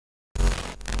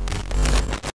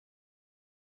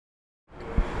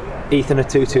Ethan, a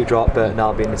 2-2 draw at Burton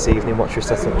Albion this evening. What's your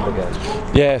assessment of the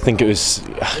game? Yeah, I think it was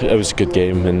a good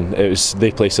game, and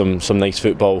they play some nice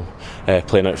football,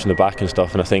 playing out from the back and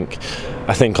stuff. And I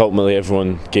think ultimately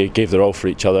everyone gave their all for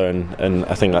each other, and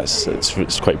I think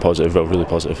it's quite positive, really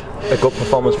positive. A good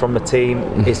performance from the team.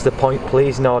 Is the point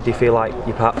pleasing, or do you feel like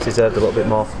you perhaps deserved a little bit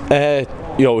more?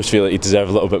 You always feel like you deserve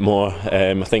a little bit more.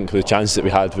 I think with the chances that we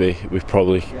had, we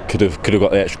probably could have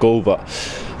got the extra goal, but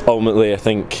ultimately I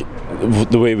think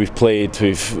the way we've played,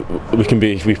 we can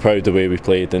be proud of the way we've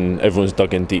played, and everyone's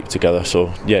dug in deep together.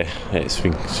 So yeah, it's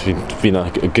been a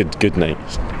good night.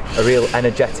 A real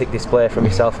energetic display from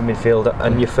yourself in midfield,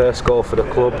 and your first goal for the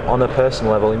club. On a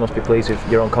personal level, you must be pleased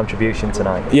with your own contribution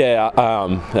tonight. Yeah,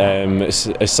 I am.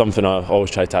 It's something I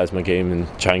always try to add to my game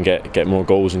and try and get more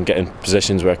goals and get in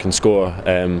positions where I can score.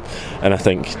 And I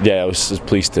think, yeah, I was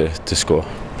pleased to score.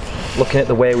 Looking at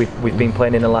the way we've been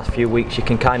playing in the last few weeks, you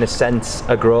can kind of sense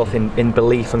a growth in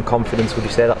belief and confidence. Would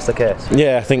you say that's the case?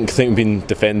 Yeah, I think we've been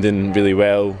defending really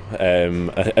well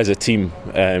as a team,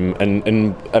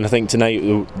 and I think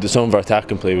tonight some of our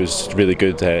attacking play was really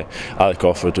good. Alec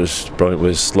Offord was brilliant with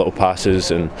his little passes,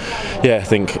 and yeah, I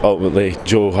think ultimately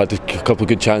Joe had a couple of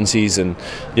good chances, and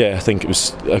yeah, I think it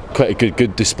was quite a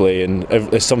good display, and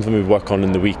it's something we work on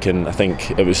in the week, and I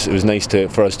think it was nice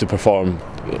for us to perform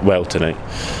well tonight.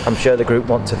 I'm sure the group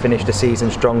want to finish the season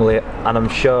strongly, and I'm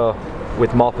sure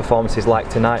with more performances like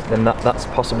tonight, then that's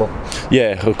possible.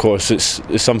 Yeah, of course, it's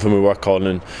something we work on,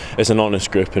 and it's an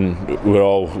honest group, and we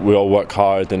all work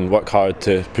hard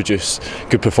to produce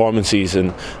good performances,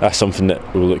 and that's something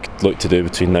that we'll look to do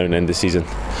between now and the end of the season.